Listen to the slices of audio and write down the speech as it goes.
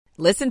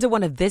Listen to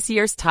one of this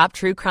year's top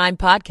true crime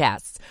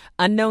podcasts.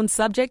 Unknown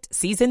Subject,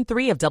 Season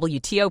 3 of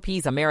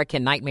WTOP's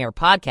American Nightmare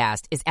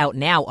podcast is out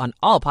now on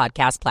all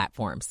podcast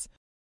platforms.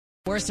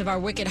 Worst of our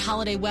wicked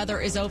holiday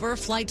weather is over.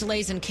 Flight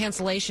delays and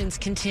cancellations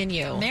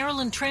continue.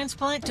 Maryland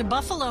transplant to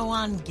Buffalo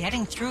on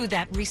getting through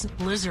that recent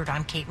blizzard.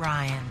 I'm Kate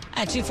Ryan.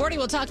 At 2:40,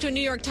 we'll talk to a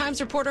New York Times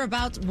reporter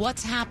about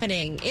what's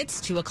happening. It's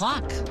 2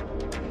 o'clock.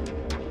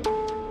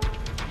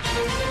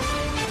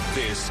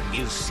 This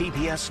is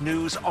CBS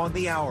News on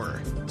the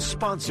Hour,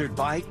 sponsored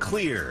by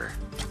Clear.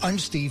 I'm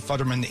Steve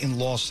Futterman in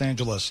Los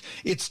Angeles.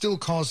 It's still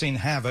causing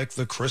havoc.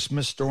 The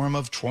Christmas storm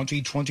of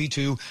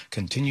 2022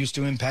 continues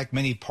to impact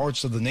many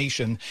parts of the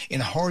nation.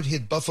 In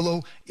hard-hit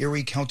Buffalo,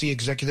 Erie County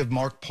Executive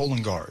Mark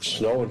Poloncarz.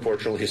 Snow,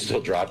 unfortunately, is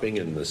still dropping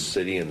in the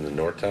city and the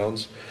north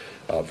towns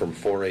from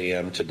 4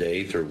 a.m.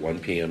 today through 1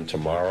 p.m.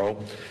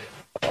 tomorrow.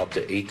 Up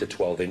to 8 to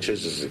 12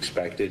 inches is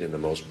expected in the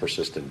most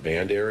persistent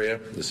band area.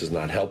 This is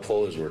not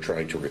helpful as we're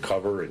trying to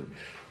recover and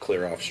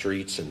clear off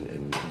streets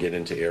and get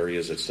into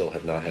areas that still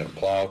have not had a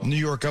plow. New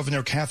York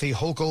Governor Kathy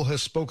Hochul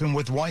has spoken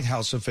with White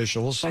House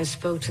officials. I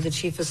spoke to the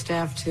chief of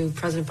staff to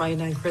President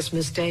Biden on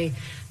Christmas Day.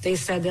 They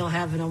said they'll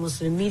have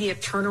almost an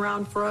immediate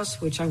turnaround for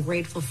us, which I'm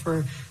grateful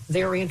for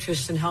their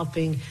interest in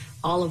helping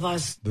all of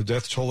us. The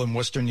death toll in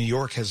western New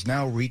York has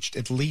now reached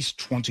at least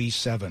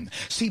 27.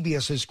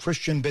 CBS's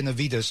Christian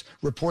Benavides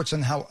reports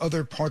on how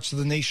other parts of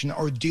the nation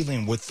are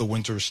dealing with the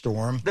winter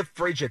storm. The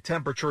frigid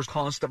temperatures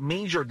caused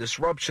major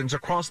disruptions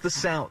across the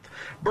South.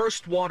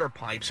 Burst water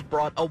pipes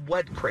brought a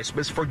wet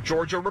Christmas for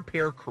Georgia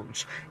repair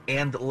crews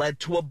and led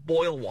to a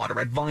boil water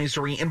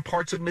advisory in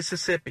parts of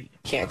Mississippi.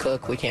 Can't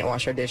cook, we can't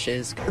wash our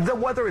dishes. The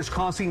weather is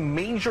causing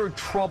major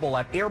trouble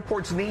at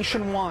airports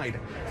nationwide.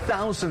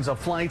 Thousands of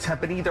flights have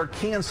been either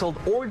canceled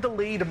or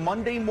delayed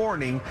Monday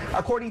morning,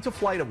 according to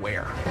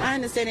FlightAware. I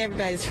understand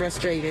everybody's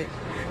frustrated.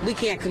 We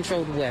can't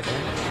control the weather.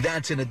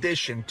 That's in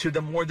addition to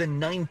the more than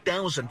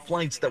 9,000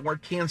 flights that were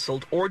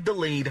canceled or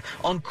delayed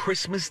on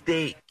Christmas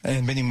Day.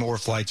 And many more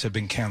flights have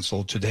been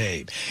canceled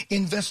today.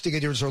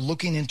 Investigators are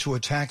looking into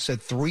attacks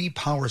at 3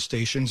 power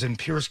stations in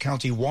Pierce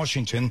County,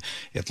 Washington.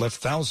 It left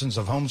thousands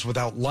of homes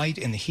without light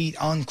and heat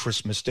on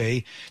Christmas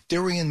Day.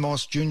 Darian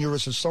Moss Jr.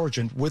 is a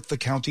sergeant with the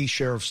county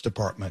sheriff's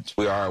department.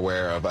 We are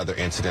aware of other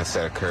incidents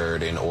that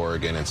occurred in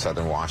Oregon and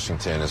southern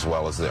Washington, as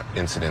well as the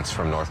incidents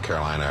from North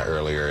Carolina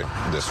earlier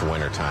this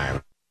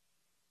wintertime.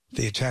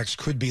 The attacks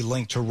could be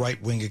linked to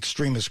right-wing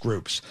extremist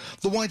groups.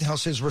 The White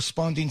House is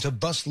responding to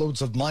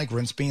busloads of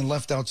migrants being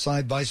left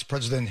outside Vice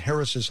President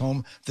Harris's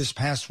home this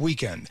past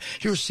weekend.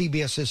 Here's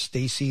CBS's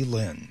Stacey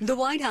Lynn. The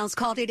White House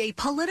called it a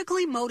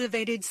politically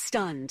motivated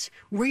stunt.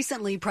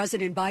 Recently,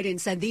 President Biden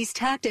said these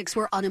tactics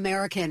were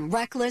un-American,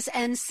 reckless,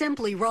 and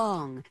simply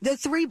wrong. The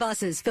 3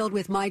 buses filled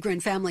with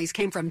migrant families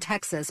came from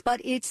Texas,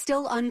 but it's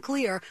still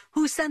unclear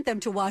who sent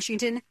them to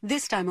Washington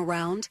this time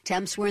around.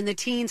 Temps were in the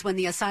teens when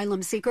the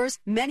asylum seekers,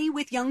 many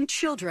with young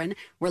children,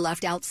 were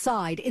left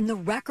outside in the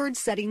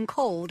record-setting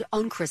cold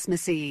on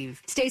Christmas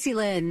Eve. Stacey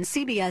Lynn,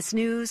 CBS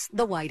News,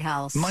 the White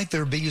House. Might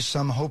there be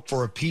some hope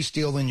for a peace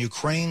deal in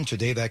Ukraine?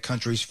 Today, that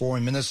country's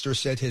foreign minister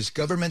said his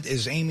government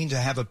is aiming to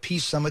have a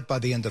peace summit by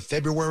the end of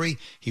February.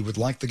 He would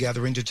like the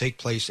gathering to take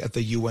place at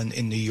the UN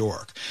in New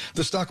York.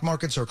 The stock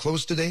markets are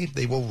closed today.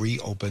 They will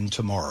reopen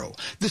tomorrow.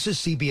 This is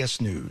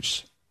CBS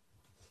News.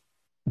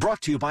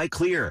 Brought to you by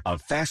Clear, a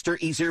faster,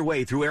 easier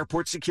way through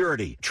airport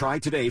security. Try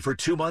today for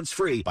 2 months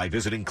free by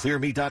visiting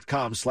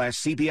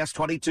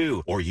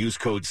clearme.com/CBS22 or use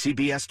code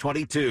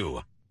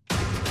CBS22.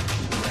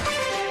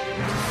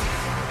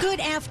 Good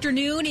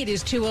afternoon. It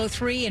is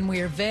 2:03, and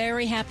we're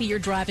very happy you're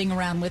driving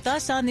around with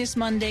us on this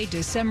Monday,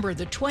 December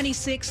the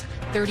 26th,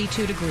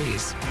 32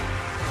 degrees.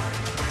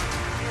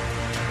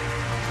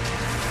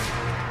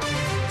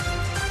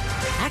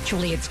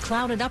 Actually, it's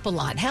clouded up a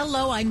lot.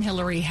 Hello, I'm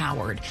Hillary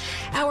Howard.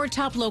 Our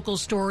top local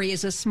story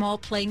is a small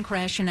plane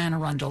crash in Anne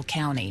Arundel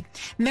County.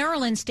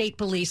 Maryland State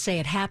Police say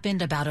it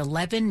happened about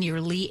 11 near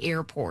Lee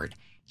Airport.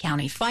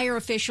 County fire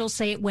officials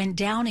say it went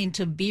down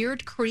into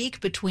Beard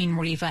Creek between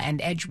Riva and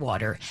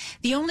Edgewater.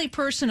 The only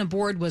person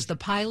aboard was the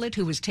pilot,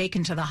 who was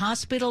taken to the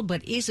hospital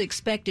but is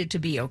expected to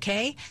be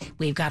okay.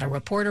 We've got a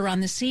reporter on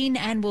the scene,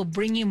 and we'll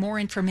bring you more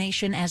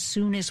information as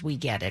soon as we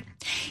get it.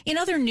 In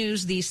other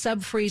news, the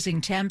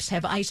sub-freezing temps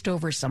have iced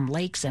over some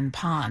lakes and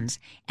ponds.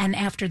 And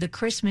after the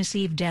Christmas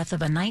Eve death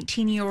of a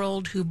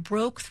 19-year-old who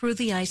broke through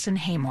the ice in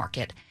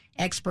Haymarket,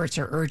 experts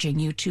are urging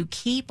you to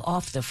keep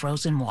off the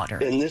frozen water.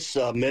 In this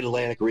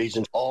mid-Atlantic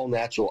region, all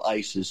natural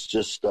ice is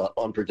just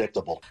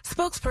unpredictable.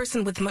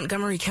 Spokesperson with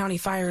Montgomery County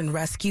Fire and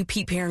Rescue,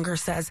 Pete Paringer,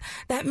 says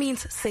that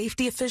means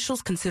safety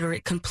officials consider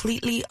it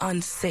completely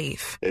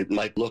unsafe. It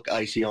might look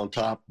icy on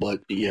top, but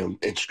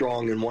it's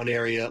strong in one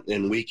area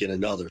and weak in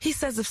another. He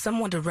says if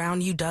someone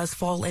around you does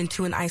fall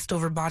into an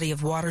iced-over body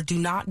of water, do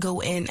not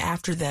go in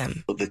after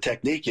them. But the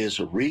technique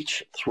is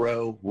reach,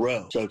 throw,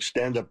 row. So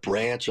extend a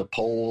branch, a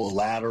pole, a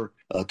ladder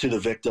to the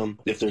victim.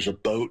 If there's a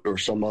boat or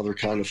some other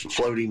kind of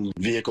floating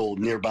vehicle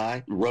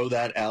nearby, row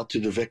that out to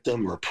the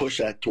victim or push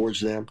that towards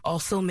them.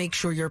 Also, make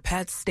sure your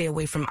pets stay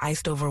away from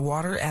iced over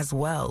water as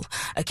well.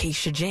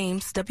 Acacia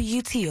James,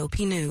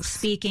 WTOP News.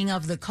 Speaking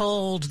of the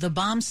cold, the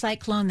bomb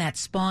cyclone that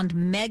spawned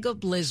mega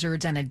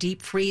blizzards and a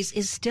deep freeze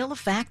is still a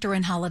factor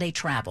in holiday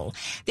travel.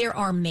 There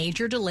are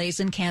major delays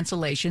and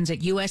cancellations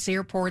at U.S.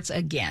 airports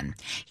again.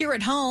 Here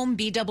at home,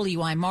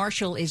 BWI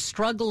Marshall is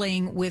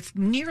struggling with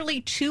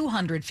nearly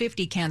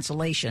 250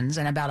 cancellations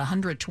and about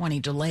 120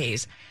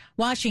 delays.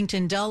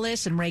 Washington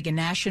Dulles and Reagan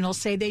National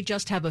say they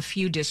just have a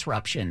few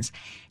disruptions.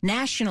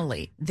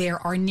 Nationally, there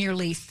are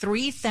nearly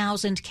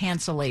 3,000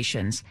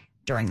 cancellations.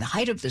 During the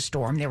height of the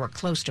storm, there were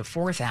close to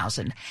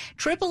 4,000.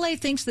 AAA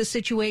thinks the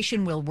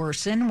situation will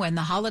worsen when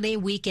the holiday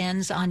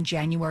weekends on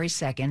January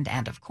 2nd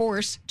and, of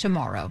course,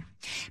 tomorrow.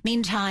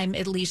 Meantime,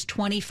 at least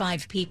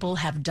 25 people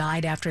have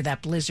died after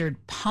that blizzard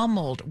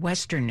pummeled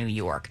western New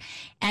York.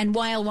 And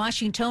while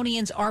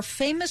Washingtonians are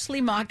famously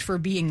mocked for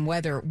being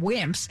weather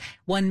wimps,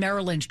 one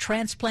Maryland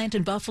transplant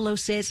in Buffalo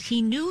says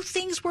he knew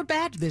things were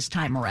bad this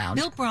time around.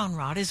 Bill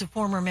Braunrod is a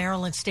former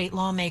Maryland state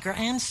lawmaker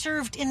and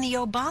served in the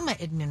Obama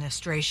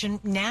administration,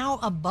 now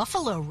a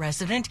Buffalo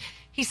resident.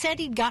 He said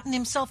he'd gotten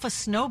himself a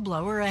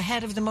snowblower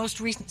ahead of the most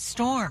recent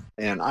storm.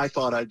 And I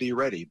thought I'd be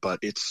ready, but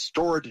it's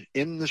stored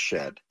in the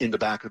shed in the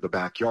back of the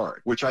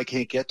backyard, which I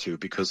can't get to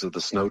because of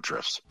the snow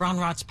drifts.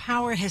 Braunrod's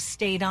power has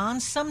stayed on.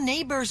 Some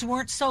neighbors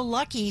weren't so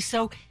lucky,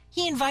 so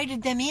he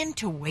invited them in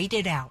to wait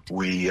it out.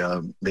 We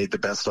made the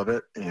best of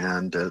it,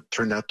 and it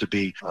turned out to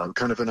be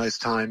kind of a nice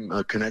time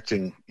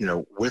connecting,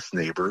 with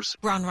neighbors.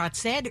 Braunrod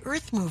said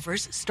earth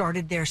movers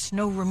started their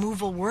snow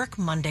removal work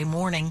Monday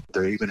morning.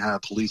 They even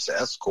have police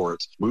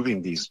escorts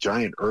moving these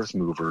giant earth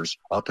movers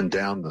up and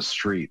down the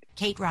street.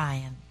 Kate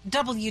Ryan,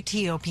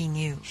 WTOP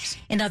News.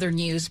 In other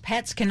news,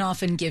 pets can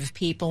often give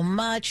people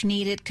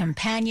much-needed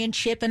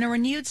companionship and a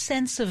renewed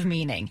sense of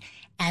meaning.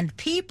 And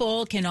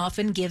people can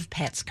often give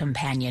pets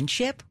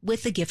companionship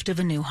with the gift of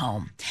a new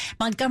home.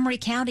 Montgomery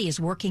County is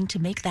working to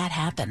make that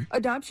happen.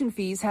 Adoption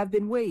fees have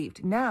been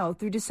waived now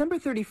through December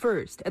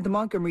 31st at the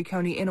Montgomery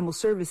County Animal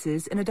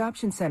Services and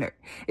Adoption Center.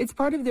 It's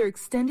part of their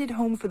extended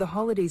Home for the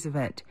Holidays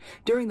event.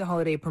 During the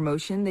holiday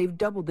promotion, they've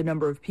doubled the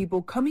number of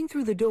people coming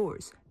through the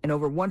doors, and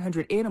over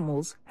 100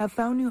 animals have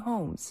found new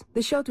homes.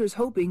 The shelter is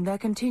hoping that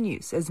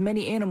continues, as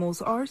many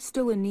animals are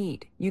still in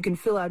need. You can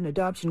fill out an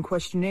adoption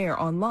questionnaire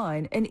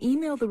online and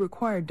email the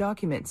required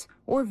documents,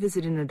 or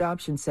visit an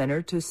adoption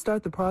center to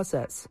start the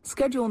process.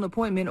 Schedule an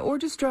appointment or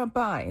just drop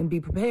by and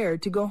be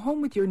prepared to go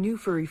home with your new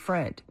furry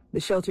friend. The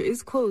shelter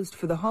is closed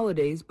for the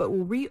holidays, but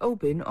will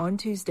reopen on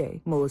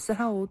Tuesday. Melissa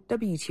Howell,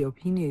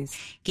 WTOP News.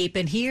 Keep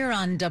it here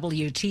on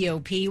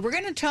WTOP. We're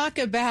going to talk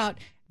about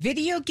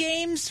video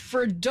games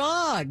for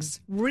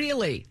dogs.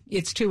 Really,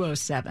 it's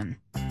 2:07.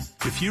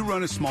 If you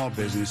run a small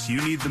business,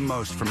 you need the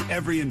most from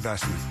every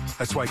investment.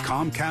 That's why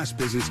Comcast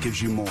Business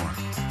gives you more.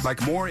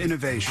 Like more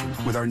innovation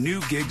with our new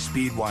gig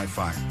speed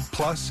Wi-Fi,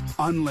 plus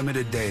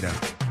unlimited data.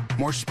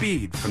 More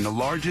speed from the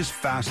largest,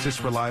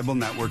 fastest, reliable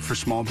network for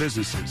small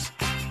businesses.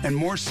 And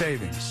more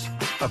savings,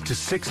 up to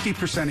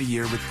 60% a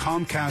year with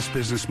Comcast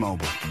Business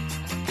Mobile.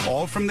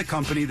 All from the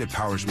company that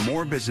powers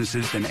more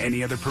businesses than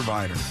any other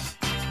provider.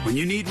 When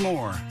you need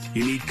more,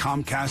 you need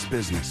Comcast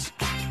Business,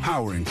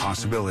 powering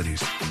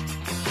possibilities.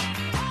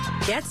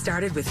 Get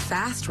started with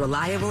fast,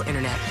 reliable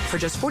internet for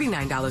just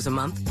 $49 a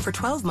month for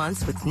 12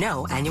 months with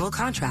no annual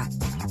contract.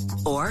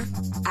 Or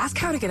ask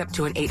how to get up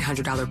to an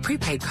 $800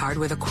 prepaid card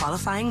with a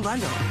qualifying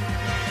bundle.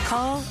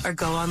 Call or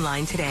go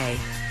online today.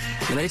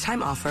 Limited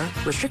time offer.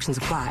 Restrictions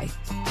apply.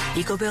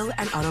 EcoBill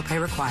and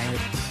autopay required.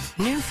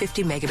 New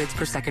 50 megabits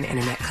per second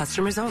internet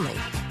customers only.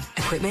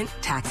 Equipment,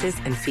 taxes,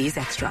 and fees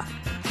extra.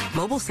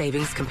 Mobile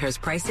savings compares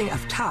pricing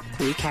of top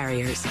 3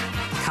 carriers.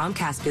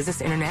 Comcast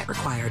Business Internet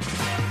required.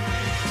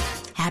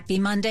 Happy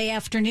Monday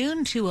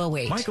afternoon,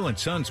 2:08. Michael &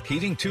 Son's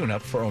heating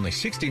tune-up for only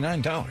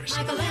 $69.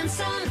 Michael &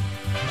 Son.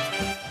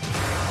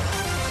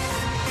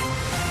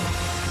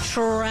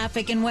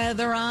 Traffic and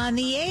weather on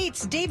the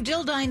 8s. Dave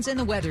Dildine's in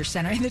the Weather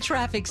Center, in the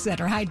Traffic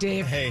Center. Hi,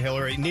 Dave. Hey,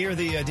 Hillary. Near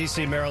the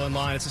D.C.-Maryland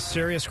line, it's a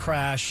serious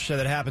crash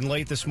that happened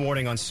late this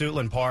morning on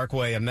Suitland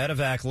Parkway. A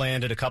medevac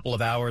landed a couple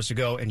of hours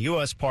ago, and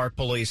U.S. Park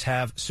Police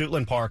have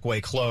Suitland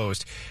Parkway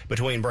closed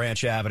between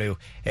Branch Avenue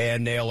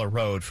and Naylor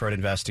Road for an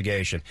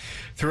investigation.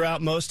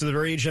 Throughout most of the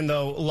region,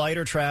 though,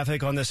 lighter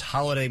traffic on this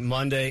holiday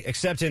Monday,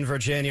 except in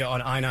Virginia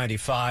on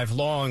I-95.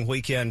 Long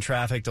weekend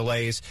traffic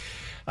delays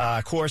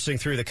coursing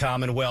through the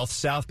Commonwealth.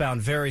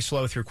 Southbound very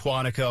slow through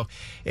Quantico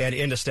and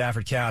into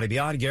Stafford County.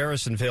 Beyond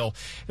Garrisonville,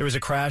 there was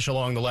a crash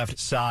along the left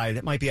side.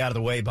 It might be out of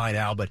the way by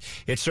now, but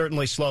it's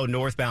certainly slow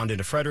northbound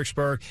into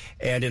Fredericksburg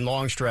and in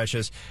long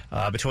stretches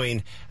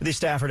between the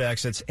Stafford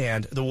exits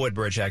and the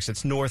Woodbridge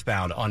exits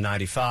northbound on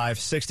 95.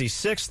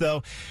 66,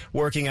 though,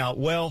 working out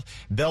well.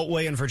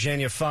 Beltway in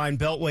Virginia, fine.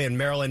 Beltway in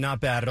Maryland, not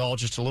bad at all.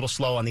 Just a little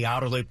slow on the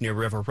outer loop near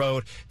River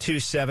Road.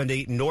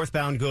 270,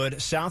 northbound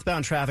good.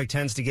 Southbound traffic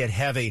tends to get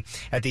heavy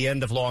at the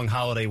end of long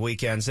holiday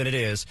weekends, and it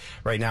is is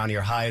right now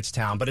near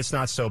Hyattstown, but it's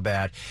not so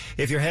bad.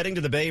 If you're heading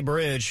to the Bay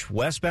Bridge,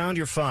 westbound,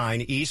 you're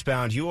fine.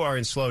 Eastbound, you are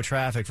in slow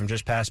traffic from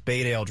just past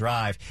Baydale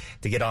Drive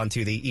to get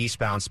onto the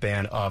eastbound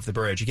span of the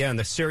bridge. Again,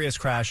 the serious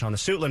crash on the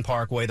Suitland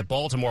Parkway, the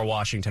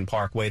Baltimore-Washington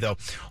Parkway, though,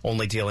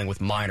 only dealing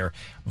with minor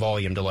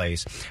volume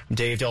delays. I'm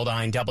Dave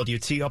Dildine,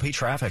 WTOP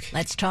Traffic.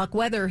 Let's talk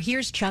weather.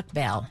 Here's Chuck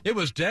Bell. It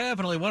was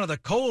definitely one of the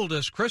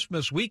coldest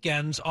Christmas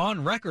weekends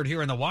on record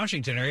here in the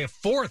Washington area.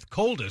 Fourth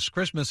coldest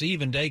Christmas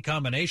Eve and day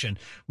combination.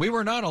 We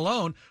were not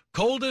alone.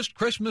 Coldest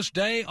Christmas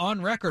day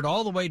on record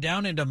all the way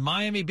down into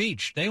Miami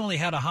Beach. They only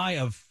had a high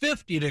of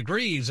 50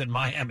 degrees in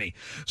Miami.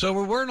 So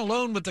we weren't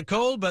alone with the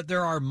cold, but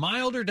there are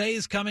milder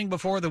days coming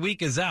before the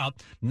week is out.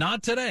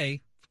 Not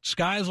today.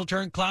 Skies will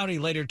turn cloudy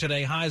later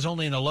today. Highs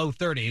only in the low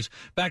 30s.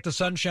 Back to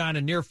sunshine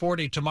and near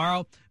 40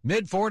 tomorrow.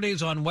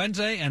 Mid-40s on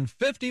Wednesday and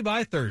 50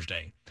 by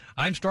Thursday.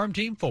 I'm Storm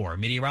Team 4,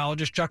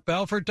 meteorologist Chuck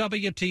Bell for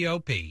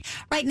WTOP.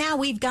 Right now,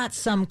 we've got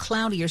some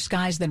cloudier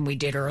skies than we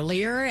did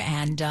earlier,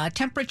 and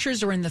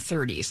temperatures are in the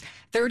 30s.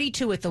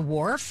 32 at the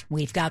Wharf.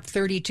 We've got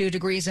 32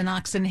 degrees in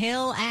Oxon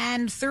Hill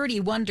and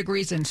 31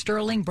 degrees in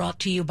Sterling, brought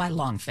to you by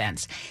Long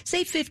Fence.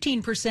 Save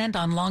 15%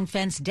 on Long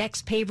Fence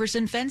decks, pavers,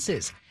 and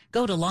fences.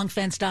 Go to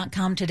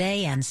longfence.com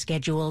today and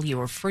schedule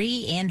your free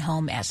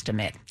in-home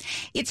estimate.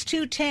 It's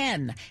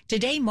 2:10.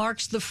 Today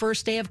marks the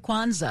first day of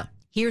Kwanzaa.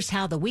 Here's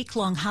how the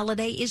week-long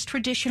holiday is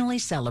traditionally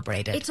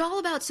celebrated. It's all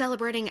about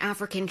celebrating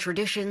African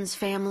traditions,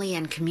 family,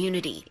 and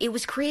community. It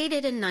was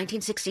created in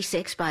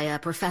 1966 by a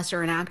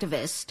professor and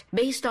activist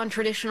based on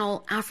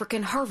traditional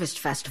African harvest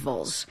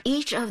festivals.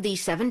 Each of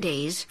these 7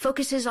 days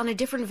focuses on a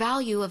different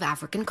value of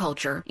African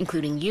culture,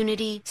 including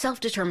unity,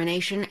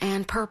 self-determination,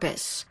 and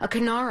purpose. A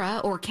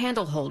kinara, or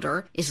candle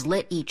holder, is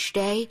lit each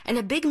day, and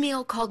a big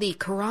meal called the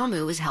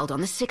karamu is held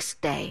on the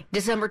 6th day.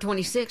 December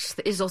 26th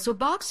is also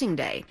Boxing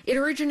Day. It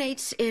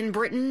originates in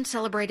Britain,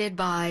 celebrated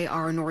by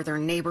our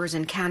northern neighbors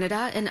in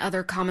Canada and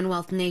other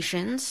Commonwealth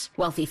nations.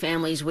 Wealthy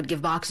families would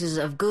give boxes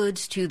of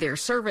goods to their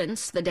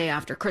servants the day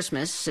after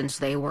Christmas, since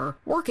they were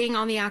working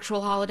on the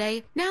actual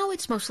holiday. Now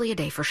it's mostly a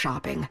day for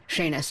shopping.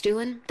 Shayna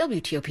Stewin,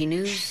 WTOP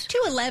News.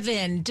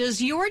 2:11.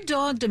 Does your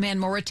dog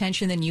demand more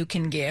attention than you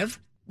can give?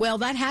 Well,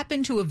 that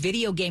happened to a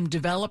video game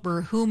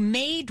developer who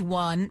made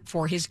one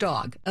for his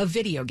dog, a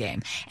video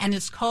game, and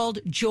it's called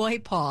Joy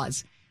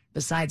Paws.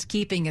 Besides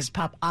keeping his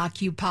pup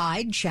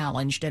occupied,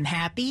 challenged, and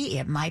happy,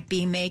 it might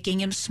be making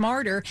him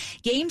smarter.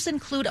 Games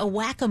include a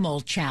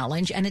whack-a-mole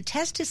challenge and a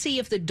test to see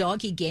if the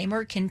doggy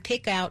gamer can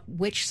pick out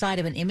which side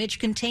of an image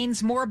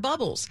contains more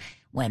bubbles.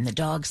 When the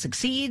dog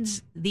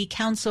succeeds, the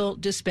council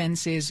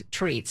dispenses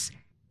treats.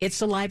 It's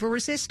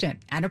saliva-resistant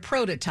and a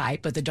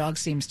prototype, but the dog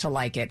seems to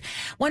like it.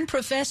 One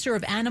professor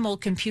of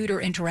animal-computer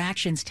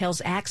interactions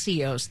tells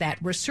Axios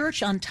that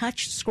research on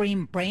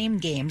touch-screen brain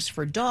games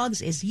for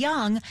dogs is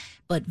young,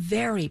 but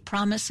very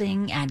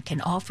promising and can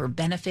offer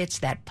benefits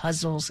that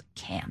puzzles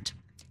can't.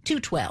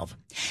 2:12.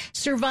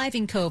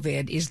 Surviving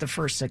COVID is the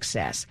first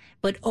success,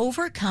 but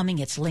overcoming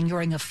its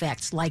lingering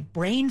effects like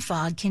brain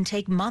fog can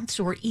take months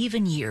or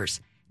even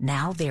years.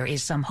 Now there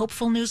is some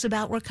hopeful news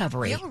about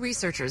recovery. Yale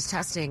researchers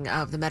testing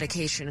of the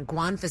medication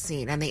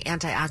guanfacine and the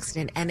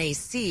antioxidant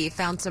NAC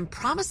found some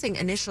promising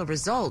initial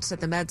results that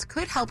the meds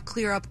could help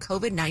clear up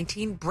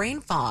COVID-19 brain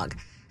fog.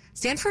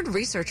 Stanford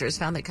researchers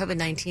found that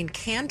COVID-19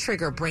 can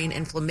trigger brain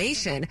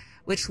inflammation,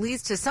 which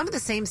leads to some of the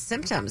same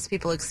symptoms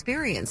people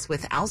experience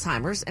with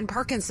Alzheimer's and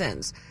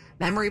Parkinson's.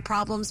 Memory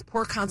problems,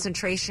 poor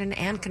concentration,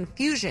 and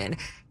confusion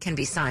can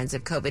be signs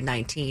of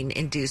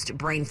COVID-19-induced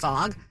brain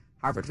fog.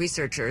 Harvard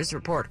researchers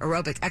report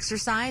aerobic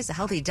exercise, a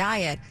healthy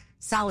diet,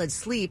 solid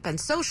sleep, and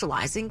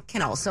socializing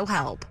can also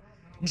help.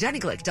 Jenny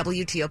Glick,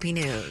 WTOP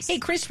News. Hey,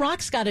 Chris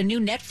Rock's got a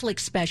new Netflix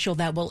special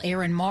that will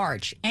air in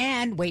March.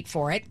 And, wait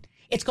for it,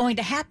 it's going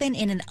to happen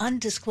in an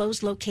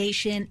undisclosed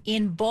location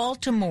in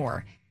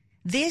Baltimore.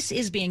 This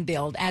is being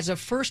billed as a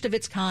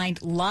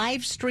first-of-its-kind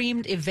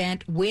live-streamed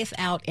event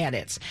without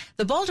edits.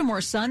 The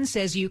Baltimore Sun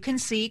says you can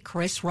see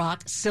Chris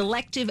Rock's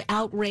Selective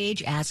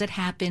Outrage as it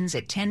happens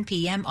at 10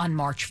 p.m. on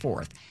March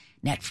 4th.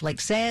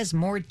 Netflix says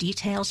more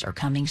details are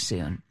coming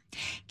soon.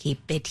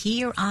 Keep it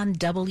here on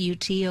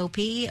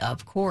WTOP.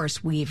 Of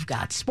course, we've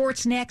got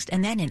sports next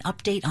and then an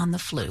update on the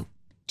flu.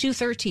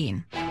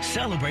 2:13.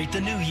 Celebrate the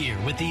new year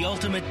with the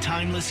ultimate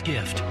timeless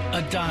gift,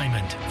 a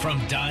diamond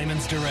from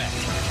Diamonds Direct.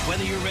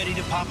 Whether you're ready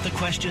to pop the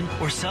question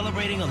or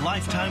celebrating a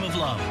lifetime of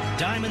love,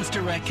 Diamonds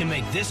Direct can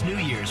make this New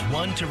Year's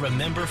one to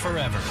remember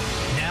forever.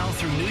 Now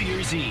through New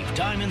Year's Eve,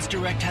 Diamonds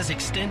Direct has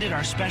extended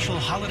our special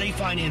holiday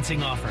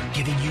financing offer,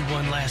 giving you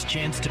one last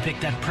chance to pick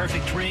that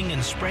perfect ring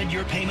and spread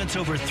your payments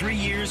over 3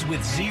 years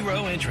with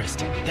zero interest.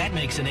 That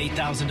makes an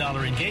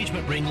 $8,000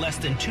 engagement ring less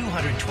than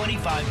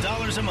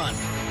 $225 a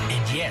month.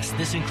 And yes,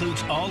 this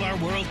includes all our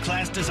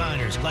world-class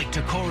designers like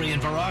Tacori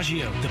and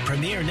Verragio, the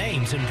premier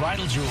names in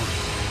bridal jewelry.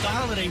 The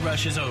holiday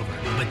rush is over,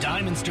 but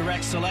Diamonds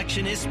Direct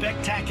selection is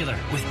spectacular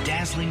with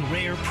dazzling,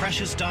 rare,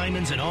 precious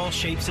diamonds in all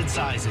shapes and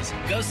sizes.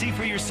 Go see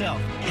for yourself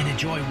and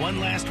enjoy one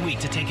last week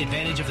to take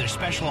advantage of their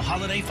special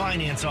holiday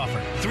finance offer.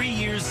 3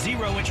 years,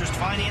 0 interest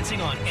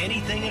financing on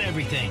anything and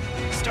everything.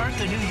 Start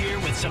the new year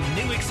with some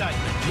new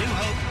excitement, new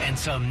hope, and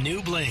some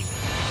new bling.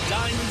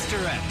 Diamonds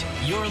Direct.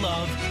 Your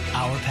love,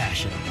 our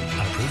passion.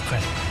 Approved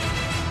credit.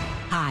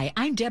 Hi,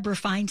 I'm Deborah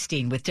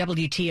Feinstein with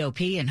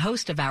WTOP and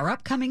host of our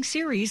upcoming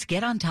series,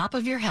 Get on Top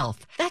of Your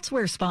Health. That's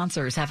where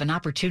sponsors have an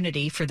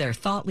opportunity for their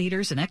thought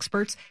leaders and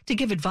experts to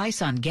give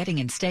advice on getting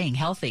and staying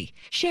healthy.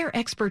 Share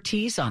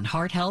expertise on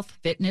heart health,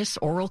 fitness,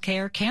 oral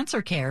care,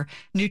 cancer care,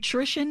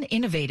 nutrition,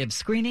 innovative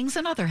screenings,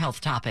 and other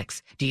health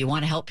topics. Do you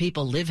want to help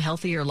people live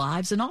healthier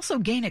lives and also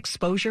gain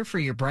exposure for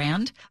your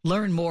brand?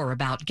 Learn more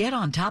about Get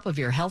on Top of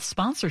Your Health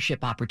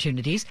sponsorship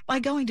opportunities by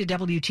going to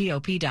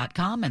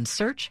WTOP.com and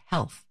search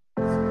health.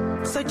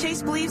 So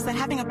Chase believes that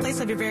having a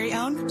place of your very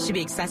own should be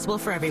accessible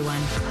for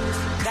everyone.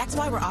 That's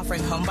why we're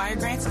offering homebuyer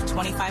grants of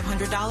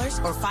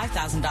 $2,500 or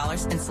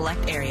 $5,000 in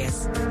select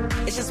areas.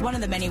 It's just one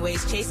of the many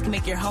ways Chase can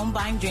make your home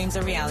buying dreams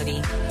a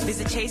reality.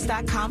 Visit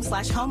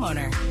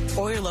chase.com/homeowner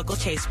or your local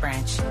Chase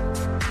branch.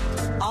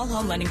 All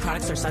home lending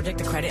products are subject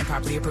to credit and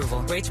property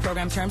approval. Rates,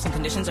 program terms, and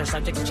conditions are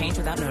subject to change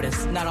without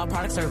notice. Not all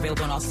products are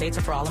available in all states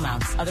or for all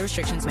amounts. Other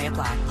restrictions may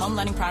apply. Home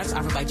lending products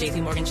offered by J.P.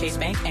 Morgan Chase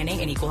Bank,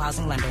 N.A., an equal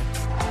housing lender.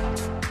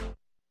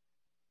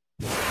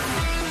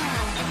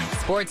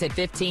 Sports at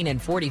 15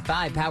 and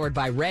 45, powered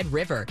by Red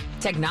River.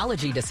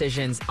 Technology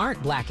decisions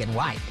aren't black and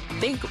white.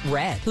 Think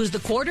red. Who's the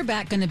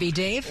quarterback going to be,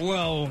 Dave?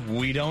 Well,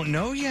 we don't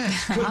know yet.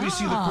 Could we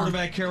see the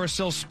quarterback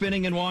carousel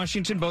spinning in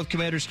Washington? Both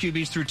Commanders'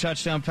 QBs threw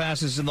touchdown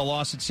passes in the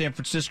loss at San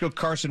Francisco.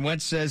 Carson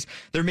Wentz says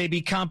there may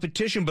be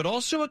competition, but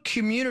also a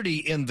community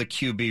in the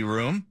QB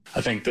room.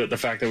 I think that the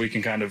fact that we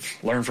can kind of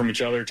learn from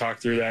each other, talk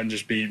through that, and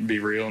just be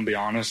real and be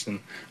honest, and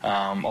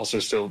also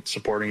still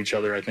supporting each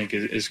other, I think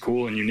is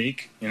cool and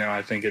unique. You know,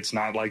 I think it's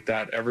not like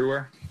that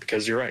everywhere,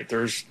 because you're right.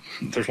 There's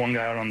one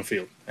guy out on the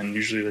field, and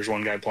usually there's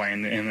one guy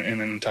playing in an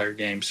entire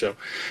game. So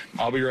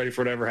I'll be ready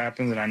for whatever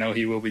happens, and I know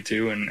he will be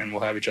too, and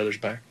we'll have each other's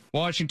back.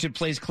 Washington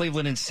plays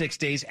Cleveland in 6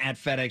 days at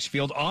FedEx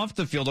Field. Off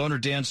the field, owner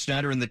Dan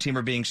Snyder and the team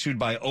are being sued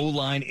by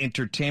O-Line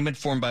Entertainment,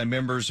 formed by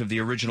members of the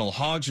original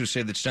Hogs, who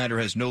say that Snyder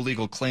has no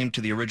legal claim to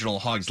the original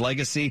Hogs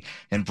legacy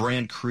and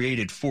brand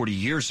created 40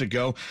 years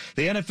ago.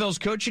 The NFL's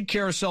coaching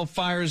carousel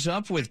fires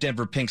up, with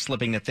Denver Pink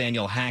slipping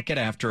Nathaniel Hackett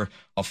after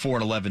a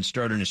 4-11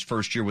 start in his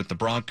first year with the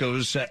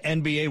Broncos.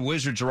 NBA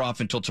Wizards are off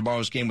until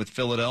tomorrow's game with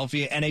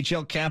Philadelphia.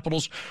 NHL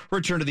Capitals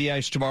return to the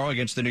ice tomorrow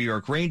against the New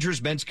York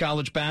Rangers. Men's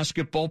college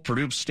basketball,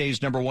 Purdue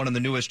stays number 1 in the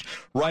newest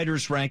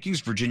writers'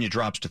 rankings. Virginia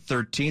drops to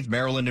 13th.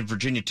 Maryland and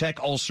Virginia Tech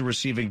also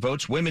receiving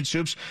votes. Women's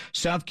hoops,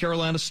 South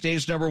Carolina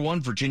stays number 1.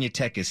 Virginia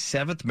Tech is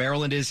 7th.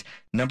 Maryland is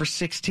number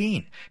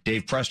 16.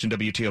 Dave Preston,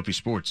 WTOP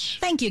Sports.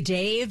 Thank you,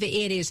 Dave.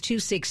 It is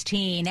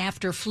 2:16.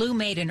 After flu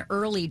made an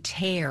early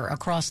tear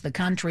across the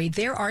country,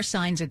 there are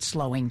signs it's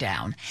slowing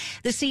down.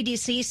 The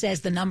CDC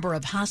says the number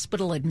of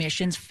hospital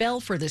admissions fell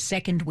for the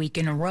second week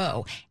in a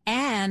row,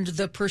 and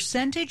the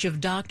percentage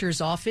of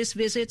doctor's office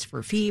visits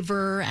for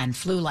fever and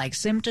flu-like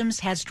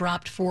symptoms has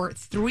dropped for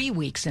 3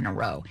 weeks in a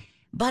row.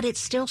 But it's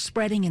still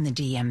spreading in the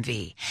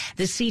DMV.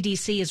 The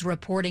CDC is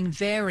reporting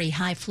very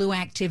high flu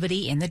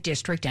activity in the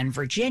district and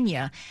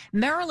Virginia.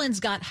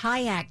 Maryland's got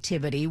high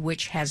activity,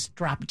 which has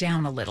dropped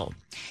down a little.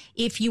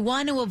 If you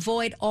want to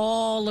avoid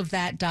all of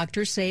that,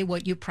 doctors say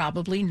what you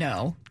probably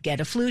know.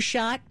 Get a flu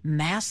shot,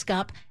 mask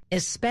up,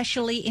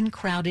 especially in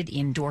crowded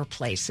indoor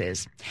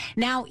places.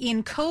 Now,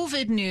 in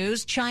COVID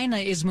news, China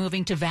is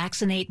moving to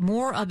vaccinate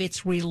more of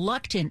its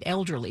reluctant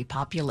elderly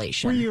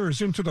population. 3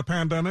 years into the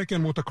pandemic,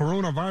 and with the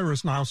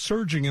coronavirus now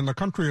surging in the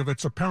country of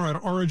its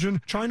apparent origin,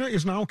 China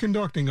is now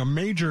conducting a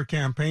major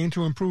campaign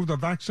to improve the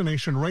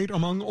vaccination rate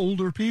among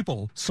older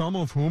people, some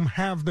of whom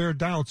have their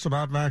doubts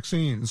about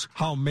vaccines.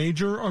 How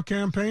major a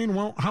campaign?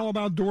 Well, how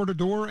about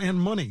door-to-door and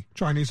money?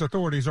 Chinese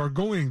authorities are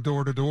going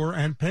door-to-door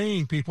and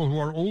paying people who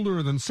are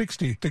older than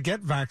 60 to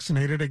get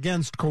vaccinated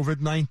against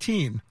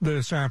COVID-19.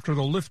 This after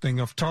the lifting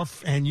of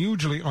tough and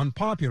hugely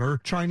unpopular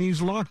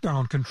Chinese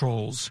lockdown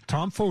controls.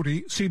 Tom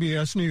Foti,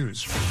 CBS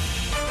News.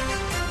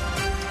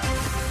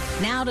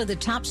 Now to the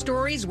top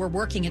stories we're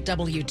working at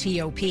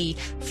WTOP.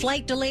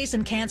 Flight delays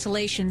and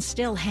cancellations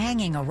still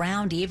hanging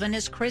around even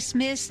as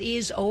Christmas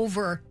is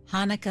over.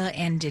 Hanukkah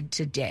ended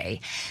today.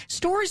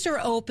 Stores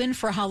are open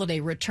for holiday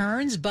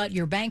returns, but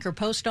your bank or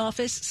post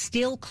office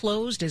still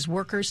closed as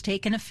workers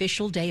take an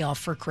official day off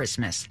for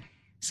Christmas.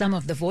 Some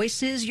of the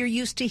voices you're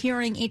used to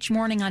hearing each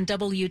morning on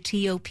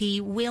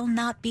WTOP will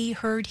not be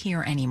heard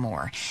here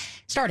anymore,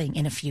 starting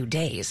in a few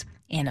days.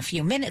 In a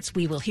few minutes,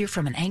 we will hear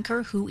from an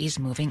anchor who is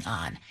moving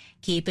on.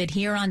 Keep it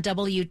here on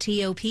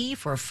WTOP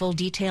for full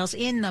details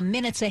in the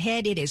minutes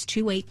ahead. It is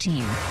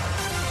 2:18.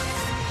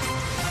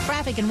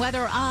 Traffic and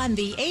weather on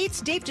the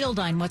 8th. Dave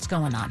Dildine, what's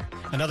going on?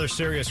 Another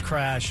serious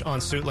crash on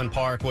Suitland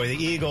Parkway.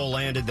 The Eagle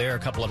landed there a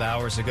couple of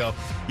hours ago.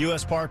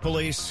 U.S. Park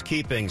Police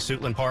keeping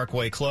Suitland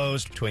Parkway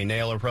closed between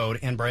Naylor Road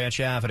and Branch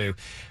Avenue.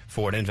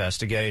 for an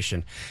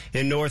investigation.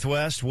 In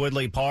Northwest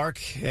Woodley Park,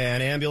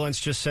 an ambulance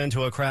just sent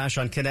to a crash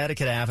on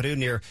Connecticut Avenue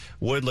near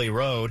Woodley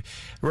Road.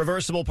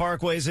 Reversible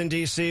parkways in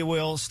D.C.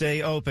 will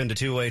stay open to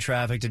two-way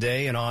traffic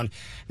today and on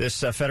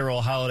this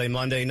federal holiday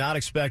Monday. Not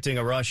expecting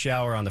a rush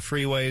hour on the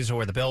freeways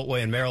or the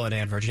Beltway in Maryland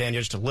and Virginia.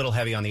 Just a little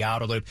heavy on the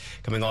outer loop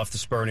coming off the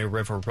spur near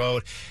River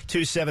Road.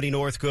 270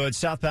 North good.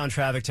 Southbound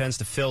traffic tends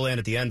to fill in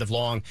at the end of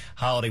long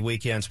holiday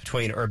weekends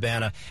between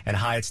Urbana and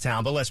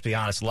Hyattstown. But let's be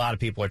honest, a lot of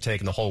people are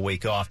taking the whole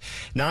week off.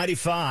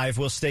 95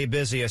 will stay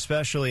busy,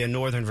 especially in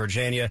Northern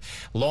Virginia.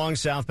 Long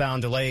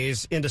southbound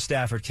delays into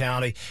Stafford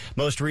County.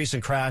 Most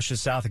recent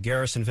crashes south of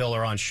Garrisonville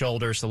are on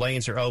shoulders. The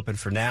lanes are open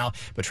for now,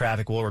 but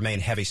traffic will remain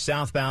heavy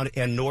southbound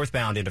and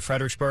northbound into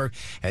Fredericksburg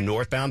and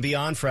northbound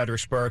beyond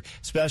Fredericksburg,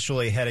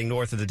 especially heading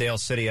north of the Dale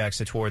City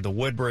exit toward the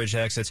Woodbridge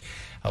exits.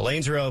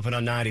 Lanes are open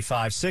on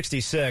 95.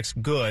 66,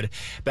 good.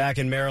 Back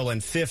in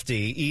Maryland,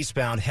 50,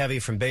 eastbound heavy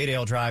from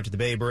Baydale Drive to the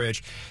Bay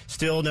Bridge.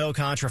 Still no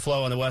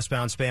contraflow on the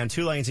westbound span.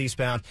 2 lanes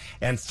eastbound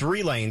and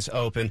 3 lanes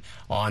open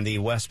on the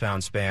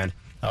westbound span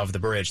of the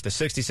bridge. The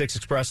 66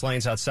 express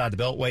lanes outside the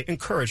Beltway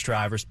encourage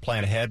drivers to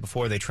plan ahead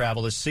before they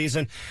travel this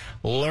season.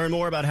 Learn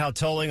more about how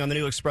tolling on the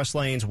new express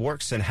lanes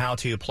works and how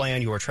to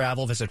plan your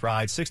travel. Visit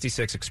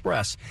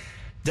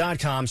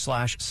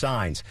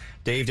ride66express.com/signs.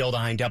 Dave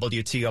Dildine,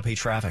 WTOP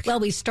Traffic. Well,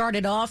 we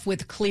started off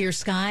with clear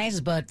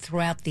skies, but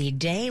throughout the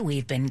day,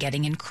 we've been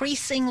getting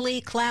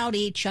increasingly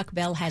cloudy. Chuck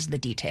Bell has the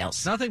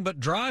details. Nothing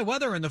but dry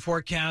weather in the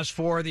forecast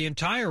for the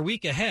entire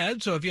week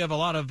ahead. So if you have a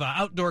lot of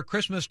outdoor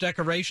Christmas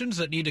decorations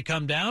that need to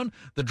come down,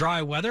 the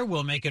dry weather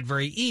will make it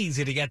very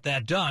easy to get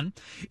that done.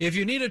 If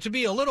you need it to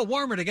be a little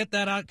warmer to get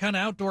that kind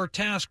of outdoor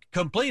task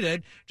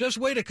completed, just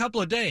wait a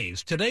couple of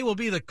days. Today will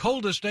be the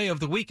coldest day of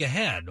the week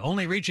ahead,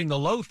 only reaching the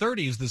low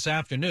 30s this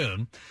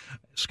afternoon.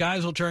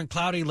 Skies will turn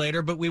cloudy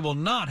later, but we will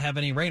not have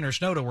any rain or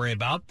snow to worry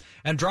about.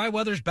 And dry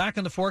weather's back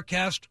in the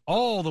forecast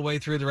all the way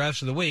through the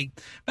rest of the week.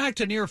 Back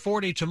to near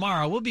 40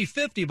 tomorrow. We'll be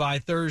 50 by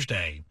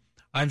Thursday.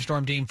 I'm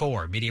Storm Team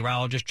 4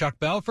 meteorologist Chuck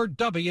Bell for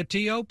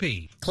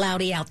WTOP.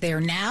 Cloudy out there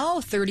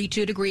now,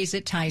 32 degrees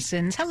at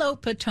Tyson's. Hello,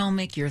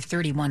 Potomac, you're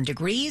 31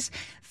 degrees.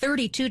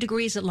 32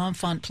 degrees at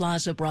L'Enfant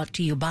Plaza, brought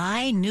to you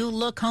by New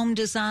Look Home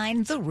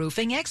Design, the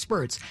roofing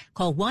experts.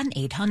 Call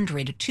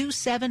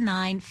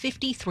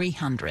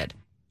 1-800-279-5300.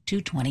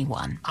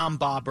 221. I'm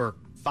Bob Burke,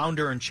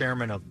 founder and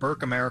chairman of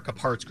Burke America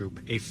Parts Group,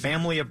 a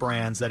family of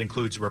brands that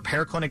includes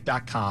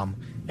RepairClinic.com,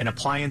 an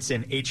appliance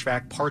and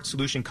HVAC parts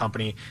solution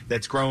company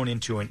that's grown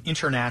into an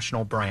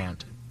international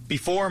brand.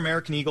 Before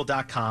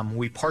AmericanEagle.com,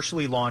 we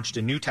partially launched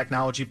a new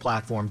technology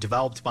platform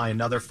developed by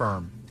another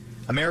firm.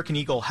 American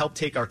Eagle helped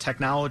take our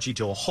technology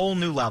to a whole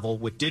new level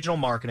with digital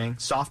marketing,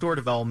 software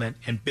development,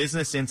 and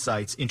business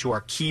insights into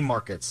our key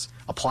markets,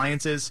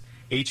 appliances,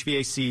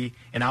 HVAC,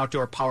 and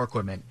outdoor power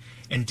equipment,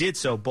 and did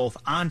so both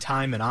on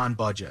time and on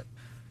budget.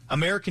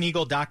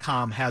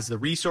 AmericanEagle.com has the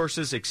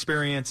resources,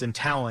 experience, and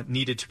talent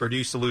needed to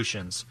produce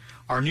solutions.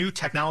 Our new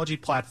technology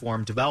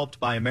platform, developed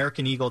by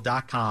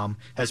AmericanEagle.com,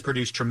 has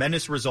produced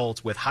tremendous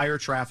results with higher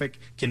traffic,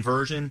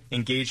 conversion,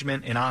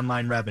 engagement, and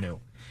online revenue.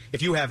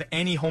 If you have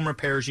any home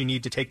repairs you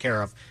need to take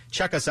care of,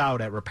 check us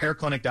out at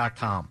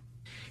RepairClinic.com.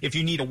 If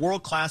you need a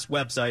world-class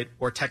website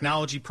or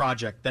technology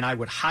project, then I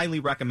would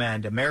highly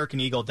recommend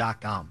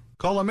AmericanEagle.com.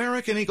 Call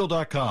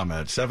AmericanEagle.com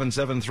at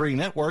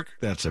 773-NETWORK.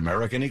 That's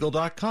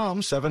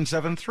AmericanEagle.com,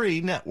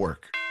 773-NETWORK.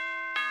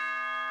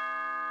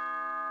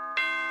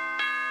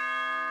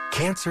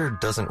 Cancer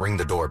doesn't ring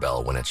the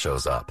doorbell when it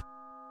shows up.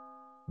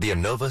 The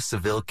Inova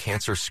Seville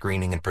Cancer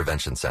Screening and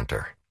Prevention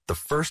Center, the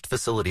first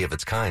facility of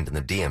its kind in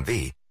the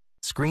DMV,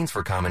 screens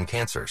for common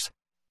cancers,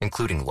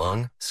 including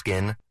lung,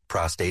 skin,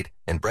 prostate,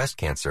 and breast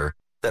cancer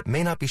that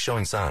may not be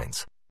showing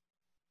signs.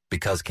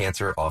 Because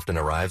cancer often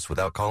arrives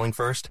without calling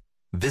first,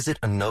 visit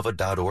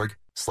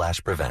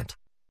Inova.org/prevent.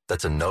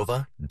 That's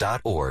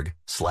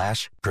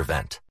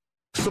Inova.org/prevent.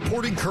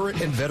 Supporting current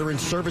and veteran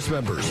service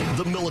members,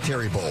 the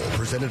Military Bowl,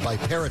 presented by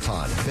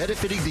Peraton,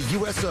 benefiting the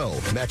USO,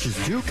 matches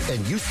Duke and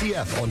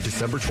UCF on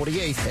December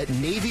 28th at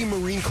Navy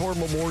Marine Corps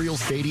Memorial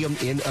Stadium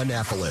in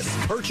Annapolis.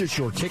 Purchase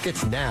your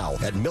tickets now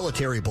at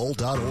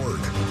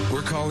militarybowl.org.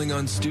 We're calling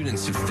on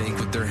students who think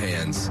with their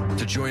hands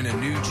to join a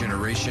new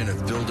generation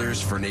of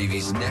builders for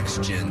Navy's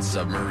next-gen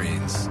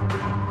submarines.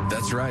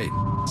 That's right,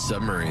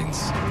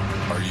 submarines.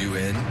 Are you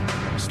in?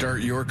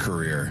 Start your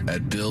career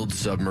at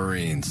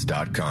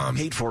buildsubmarines.com.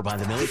 Paid for by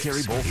the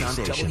Military Bowl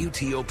Foundation.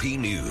 WTOP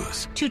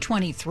News.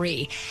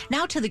 223.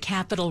 Now to the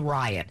Capitol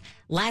riot.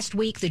 Last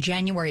week, the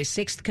January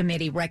 6th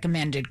committee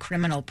recommended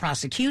criminal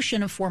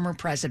prosecution of former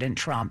President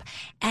Trump.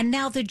 And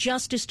now the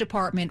Justice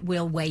Department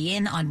will weigh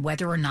in on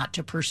whether or not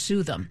to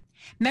pursue them.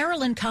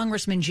 Maryland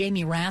Congressman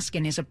Jamie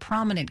Raskin is a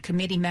prominent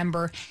committee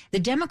member. The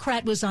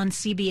Democrat was on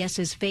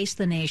CBS's Face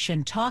the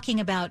Nation talking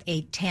about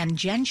a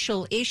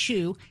tangential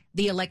issue,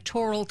 the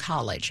Electoral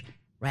College.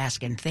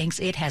 Raskin thinks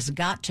it has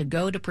got to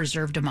go to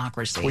preserve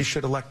democracy. We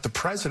should elect the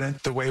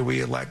president the way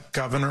we elect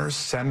governors,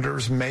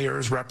 senators,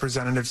 mayors,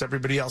 representatives,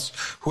 everybody else.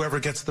 Whoever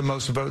gets the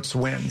most votes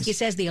wins. He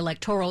says the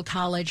Electoral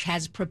College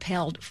has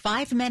propelled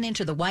 5 men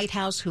into the White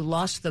House who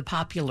lost the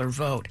popular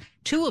vote,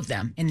 2 of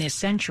them in this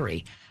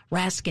century.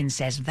 Raskin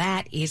says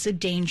that is a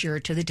danger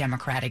to the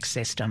democratic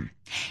system.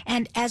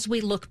 And as we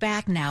look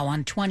back now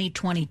on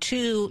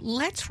 2022,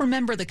 let's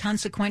remember the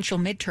consequential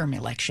midterm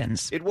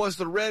elections. It was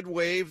the red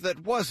wave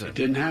that wasn't. It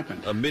didn't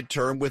happen. A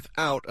midterm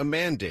without a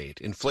mandate.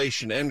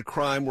 Inflation and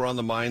crime were on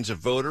the minds of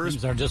voters.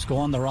 Things are just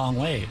going the wrong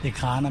way. The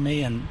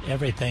economy and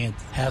everything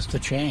has to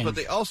change. But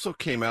they also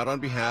came out on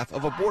behalf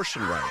of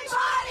abortion rights.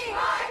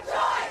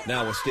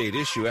 Now a state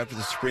issue after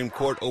the Supreme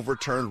Court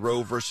overturned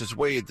Roe versus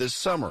Wade this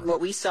summer. What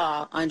we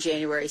saw on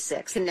January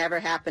 6th can never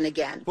happen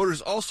again.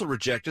 Voters also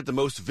rejected the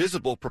most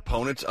visible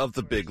proponents of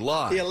the big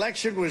lie. The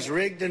election was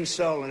rigged and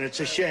stolen. It's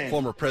a shame.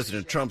 Former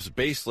President Trump's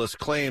baseless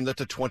claim that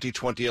the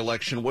 2020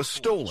 election was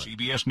stolen.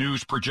 CBS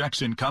News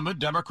projects incumbent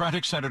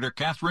Democratic Senator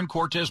Catherine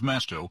Cortez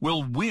Masto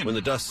will win. When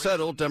the dust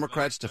settled,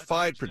 Democrats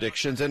defied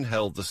predictions and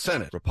held the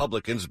Senate.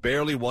 Republicans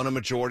barely won a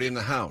majority in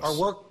the House. Our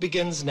work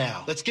begins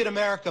now. Let's get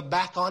America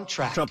back on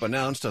track. Trump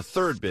announced a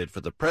third bid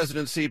for the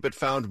presidency, but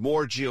found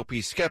more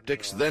GOP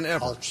skeptics than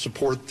ever. I'll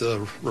support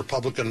the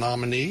Republican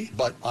nominee,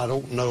 but I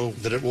don't know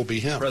that it will be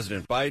him.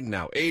 President Biden,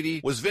 now 80,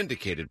 was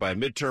vindicated by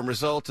midterm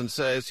results and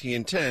says he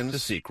intends to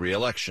seek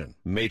re-election.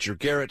 Major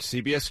Garrett,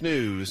 CBS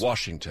News,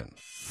 Washington.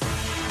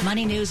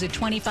 Money News at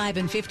 25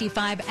 and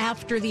 55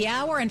 after the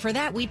hour, and for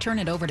that we turn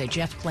it over to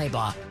Jeff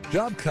Claybaugh.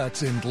 Job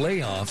cuts and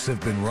layoffs have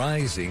been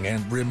rising,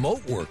 and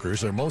remote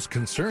workers are most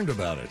concerned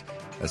about it.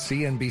 A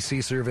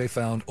CNBC survey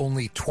found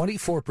only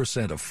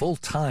 24% of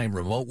full-time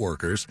remote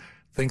workers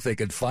think they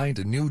could find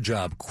a new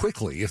job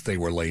quickly if they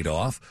were laid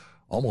off,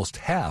 almost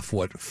half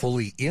what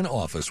fully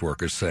in-office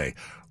workers say.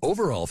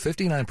 Overall,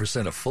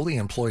 59% of fully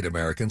employed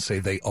Americans say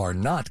they are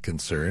not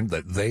concerned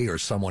that they or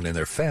someone in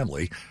their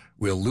family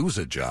will lose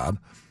a job.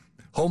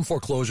 Home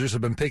foreclosures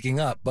have been picking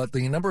up, but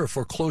the number of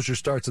foreclosure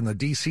starts in the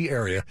D.C.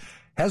 area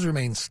has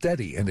remained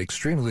steady and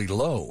extremely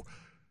low.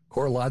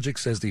 CoreLogic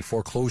says the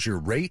foreclosure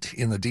rate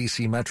in the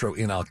D.C. metro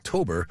in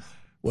October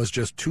was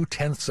just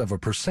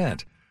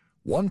 0.2%.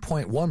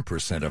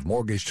 1.1% of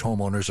mortgaged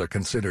homeowners are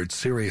considered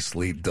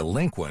seriously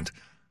delinquent,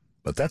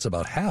 but that's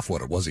about half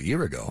what it was a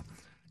year ago.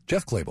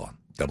 Jeff Claybaugh,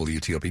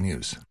 WTOP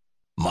News.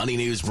 Money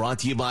News brought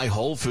to you by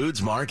Whole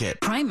Foods Market.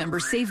 Prime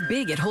members save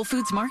big at Whole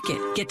Foods Market.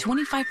 Get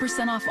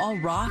 25% off all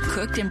raw,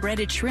 cooked, and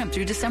breaded shrimp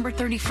through December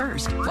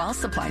 31st while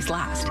supplies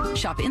last.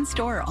 Shop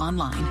in-store or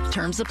online.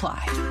 Terms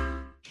apply.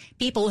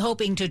 People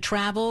hoping to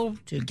travel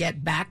to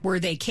get back where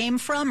they came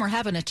from are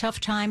having a tough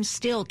time.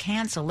 Still,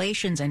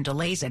 cancellations and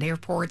delays at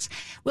airports.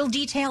 We'll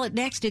detail it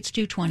next. It's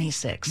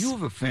 2:26. You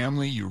have a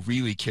family you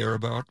really care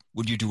about.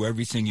 Would you do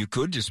everything you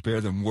could to spare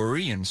them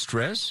worry and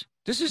stress?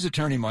 This is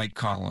Attorney Mike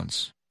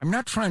Collins. I'm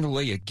not trying to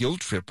lay a guilt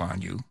trip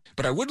on you,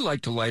 but I would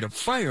like to light a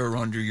fire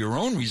under your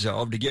own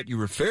resolve to get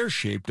your affairs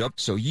shaped up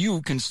so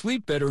you can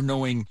sleep better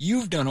knowing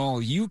you've done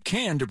all you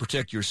can to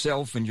protect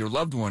yourself and your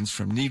loved ones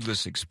from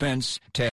needless expense,